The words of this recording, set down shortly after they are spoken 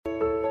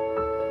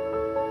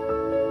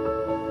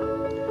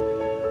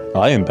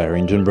I am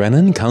Barrington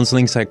Brennan,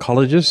 counseling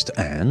psychologist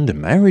and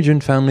marriage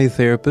and family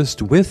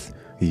therapist with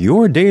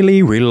your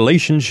daily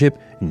relationship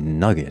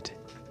nugget.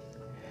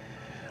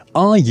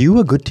 Are you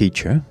a good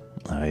teacher?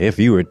 If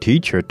you're a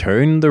teacher,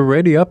 turn the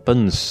radio up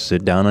and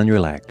sit down and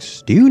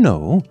relax. Do you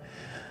know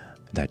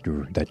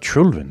that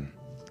children,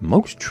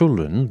 most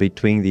children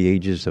between the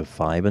ages of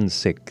 5 and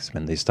 6,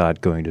 when they start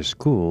going to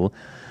school,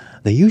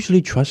 they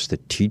usually trust the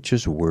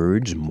teacher's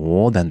words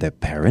more than their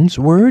parents'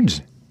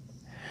 words?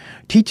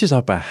 Teachers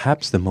are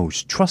perhaps the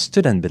most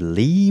trusted and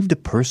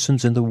believed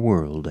persons in the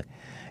world,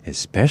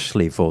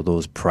 especially for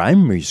those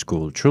primary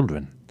school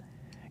children.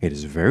 It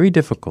is very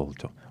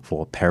difficult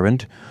for a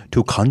parent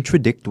to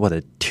contradict what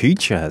a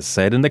teacher has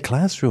said in the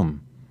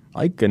classroom.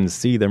 I can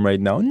see them right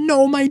now.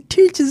 No, my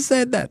teacher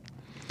said that.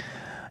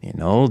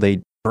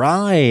 They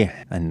try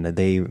and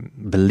they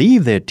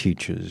believe their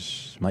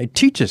teachers. My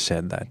teacher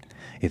said that.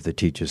 If the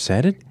teacher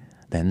said it,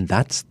 then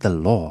that's the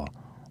law.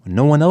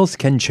 No one else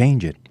can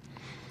change it.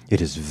 It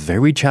is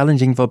very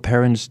challenging for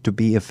parents to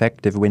be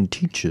effective when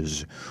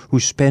teachers who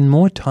spend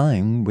more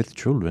time with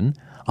children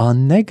are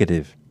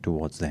negative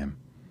towards them.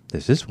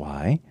 This is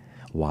why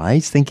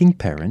wise-thinking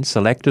parents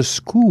select a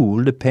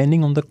school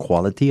depending on the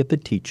quality of the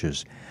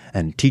teachers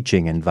and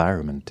teaching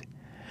environment.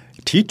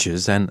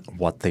 Teachers and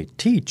what they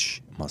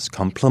teach must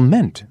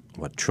complement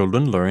what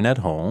children learn at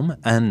home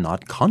and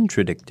not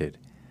contradict it.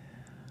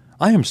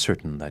 I am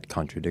certain that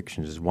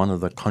contradiction is one of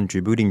the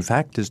contributing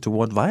factors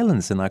toward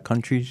violence in our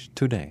country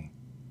today.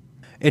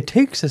 It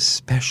takes a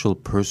special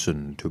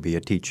person to be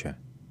a teacher.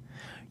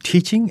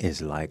 Teaching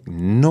is like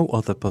no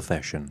other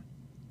profession.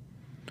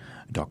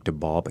 Dr.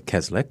 Bob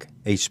Keslick,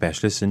 a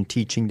specialist in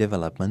teaching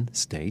development,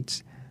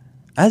 states,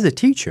 as a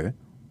teacher,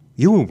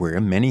 you will wear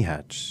many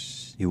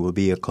hats. You will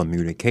be a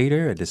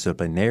communicator, a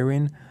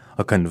disciplinarian,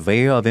 a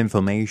conveyor of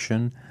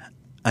information,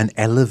 an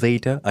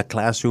elevator, a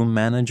classroom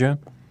manager,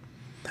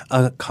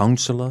 a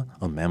counselor,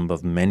 a member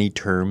of many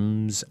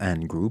terms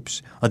and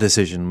groups, a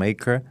decision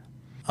maker,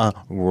 a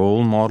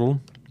role model,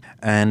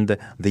 and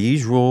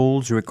these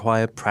roles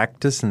require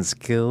practice and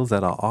skills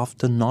that are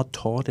often not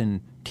taught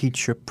in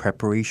teacher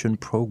preparation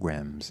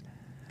programs.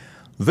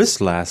 This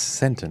last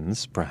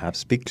sentence perhaps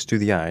speaks to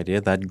the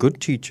idea that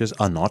good teachers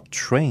are not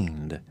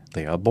trained,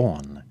 they are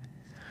born.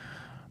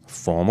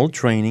 Formal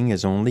training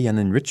is only an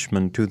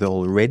enrichment to the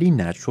already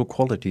natural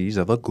qualities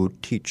of a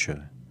good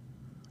teacher.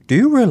 Do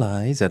you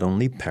realize that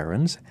only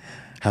parents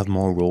have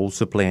more roles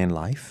to play in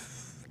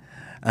life,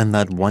 and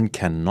that one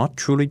cannot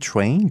truly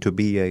train to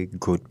be a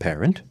good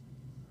parent?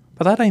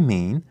 By that I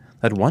mean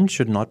that one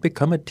should not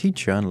become a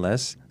teacher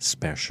unless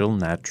special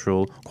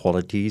natural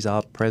qualities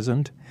are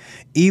present.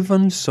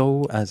 Even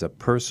so, as a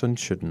person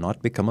should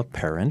not become a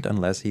parent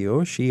unless he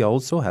or she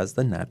also has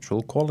the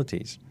natural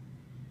qualities.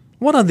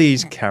 What are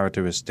these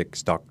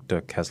characteristics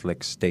Dr.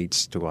 Keslick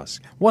states to us?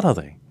 What are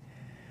they?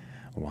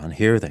 One,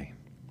 here they.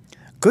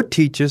 Good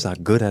teachers are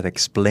good at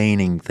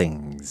explaining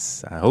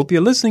things. I hope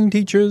you're listening,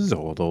 teachers,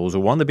 or those who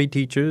want to be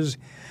teachers.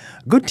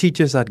 Good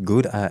teachers are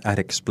good at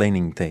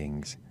explaining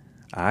things.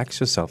 Ask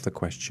yourself the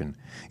question,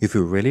 if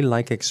you really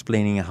like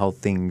explaining how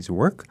things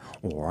work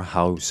or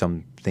how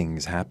some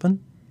things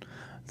happen,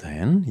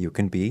 then you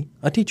can be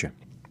a teacher.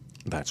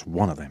 That's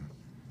one of them.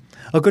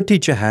 A good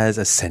teacher has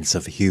a sense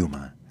of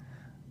humor.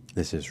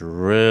 This is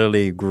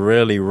really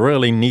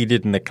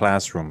needed in the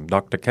classroom.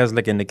 Dr.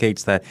 Keslick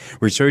indicates that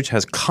research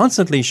has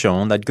constantly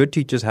shown that good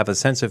teachers have a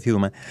sense of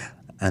humor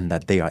and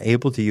that they are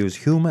able to use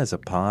humor as a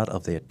part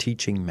of their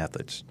teaching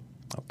methods.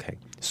 Okay,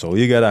 so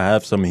you got to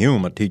have some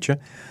humor, teacher.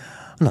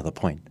 Another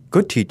point,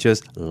 good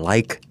teachers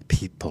like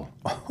people.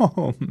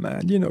 Oh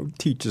man,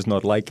 teachers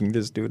not liking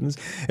their students,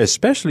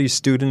 especially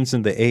students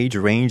in the age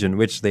range in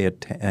which they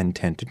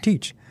intend to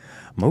teach.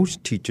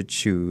 Most teachers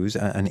choose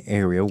an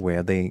area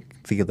where they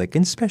feel they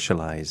can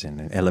specialize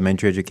in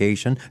elementary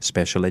education,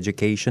 special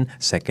education,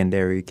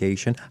 secondary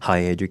education,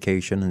 higher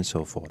education, and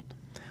so forth.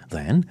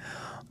 Then,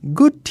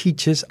 good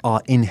teachers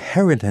are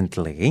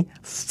inherently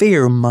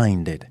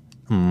fair-minded.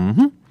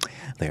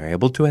 They are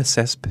able to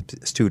assess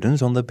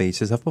students on the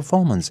basis of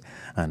performance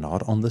and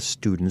not on the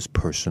student's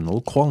personal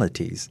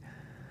qualities.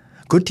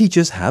 Good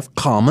teachers have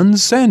common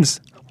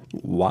sense.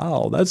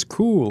 Wow, that's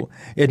cool.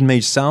 It may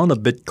sound a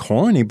bit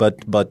corny,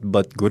 but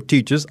good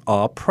teachers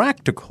are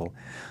practical.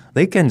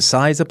 They can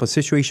size up a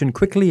situation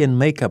quickly and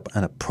make up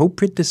an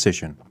appropriate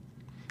decision.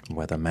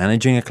 Whether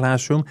managing a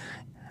classroom,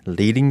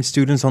 leading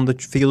students on the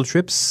field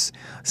trips,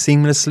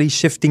 seamlessly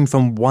shifting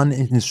from one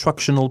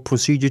instructional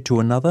procedure to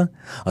another,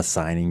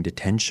 assigning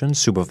detention,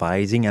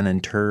 supervising an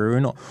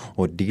intern,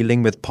 or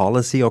dealing with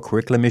policy or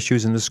curriculum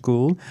issues in the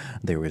school,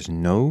 there is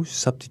no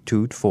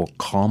substitute for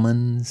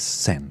common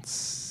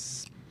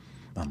sense.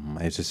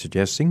 Is it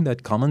suggesting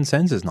that common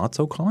sense is not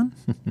so common?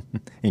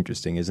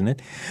 Interesting, isn't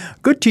it?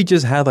 Good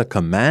teachers have a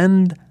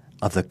command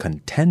of the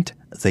content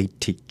they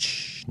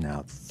teach.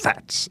 Now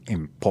that's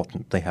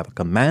important. They have a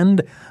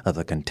command of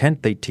the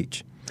content they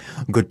teach.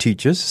 Good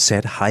teachers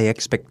set high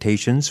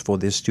expectations for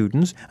their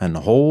students and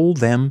hold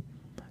them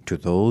to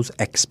those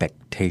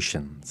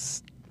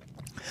expectations.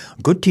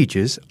 Good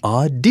teachers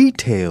are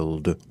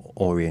detailed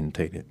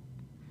orientated.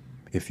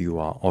 If you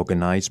are an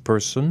organized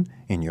person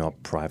in your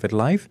private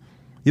life,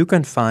 you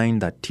can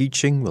find that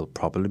teaching will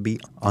probably be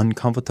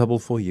uncomfortable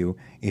for you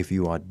if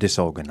you are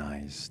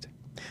disorganized.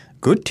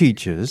 Good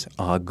teachers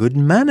are good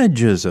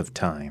managers of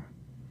time.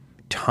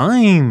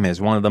 Time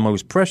is one of the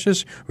most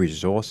precious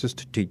resources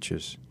to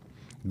teachers.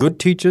 Good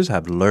teachers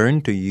have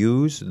learned to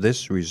use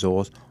this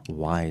resource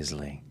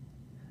wisely.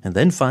 And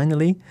then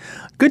finally,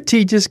 good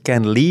teachers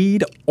can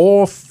lead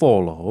or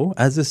follow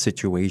as the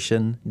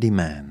situation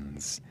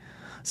demands.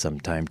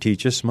 Sometimes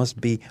teachers must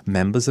be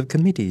members of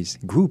committees,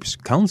 groups,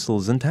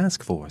 councils, and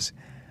task force.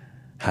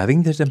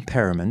 Having the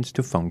temperament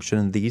to function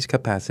in these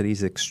capacities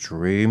is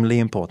extremely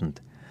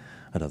important.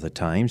 At other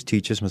times,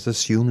 teachers must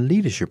assume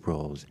leadership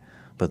roles,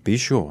 but be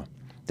sure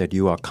that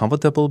you are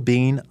comfortable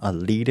being a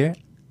leader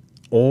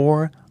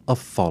or a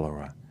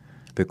follower,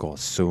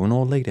 because sooner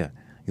or later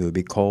you will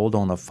be called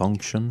on to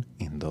function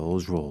in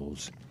those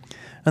roles.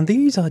 And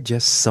these are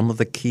just some of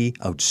the key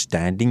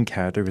outstanding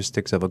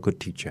characteristics of a good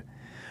teacher.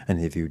 And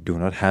if you do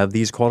not have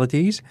these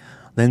qualities,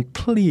 then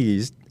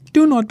please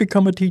do not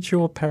become a teacher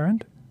or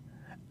parent.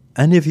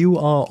 And if you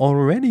are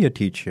already a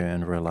teacher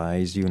and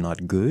realize you're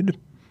not good,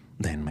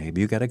 then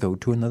maybe you got to go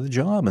to another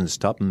job and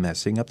stop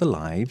messing up the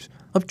lives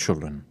of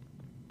children.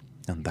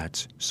 And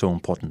that's so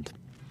important.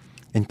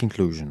 In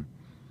conclusion,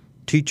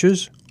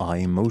 teachers are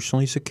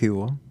emotionally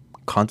secure,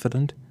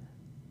 confident,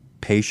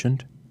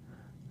 patient,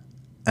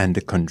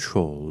 and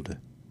controlled.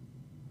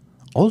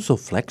 Also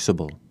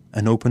flexible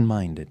and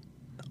open-minded,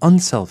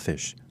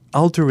 unselfish,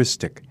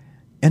 altruistic,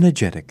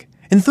 energetic,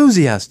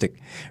 enthusiastic,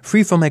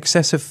 free from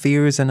excessive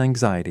fears and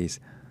anxieties,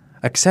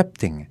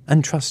 accepting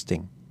and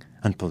trusting,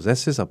 and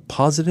possesses a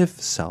positive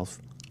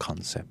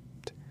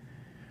self-concept.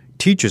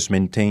 Teachers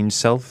maintain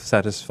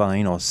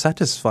self-satisfying or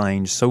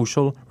satisfying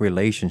social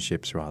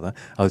relationships,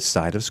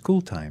 outside of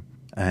school time,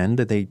 and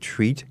they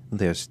treat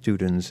their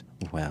students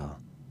well.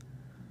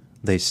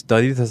 They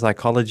study the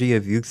psychology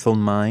of youthful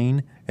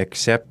mind,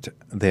 accept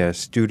their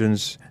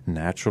students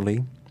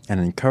naturally, and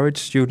encourage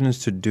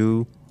students to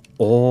do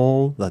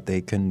all that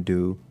they can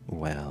do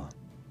well.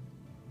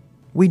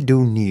 We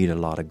do need a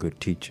lot of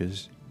good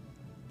teachers.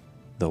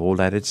 The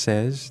old adage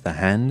says, "The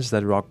hands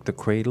that rock the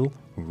cradle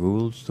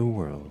rules the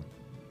world."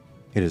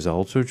 It is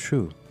also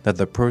true that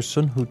the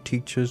person who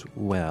teaches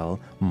well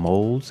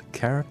molds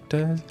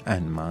characters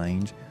and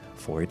minds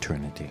for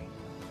eternity.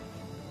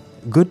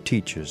 Good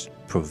teachers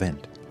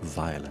prevent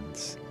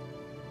violence.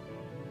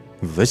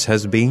 This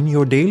has been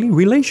your daily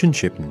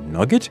relationship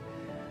nugget.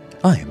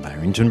 I am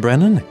Barrington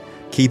Brennan,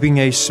 keeping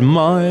a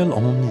smile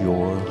on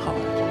your heart.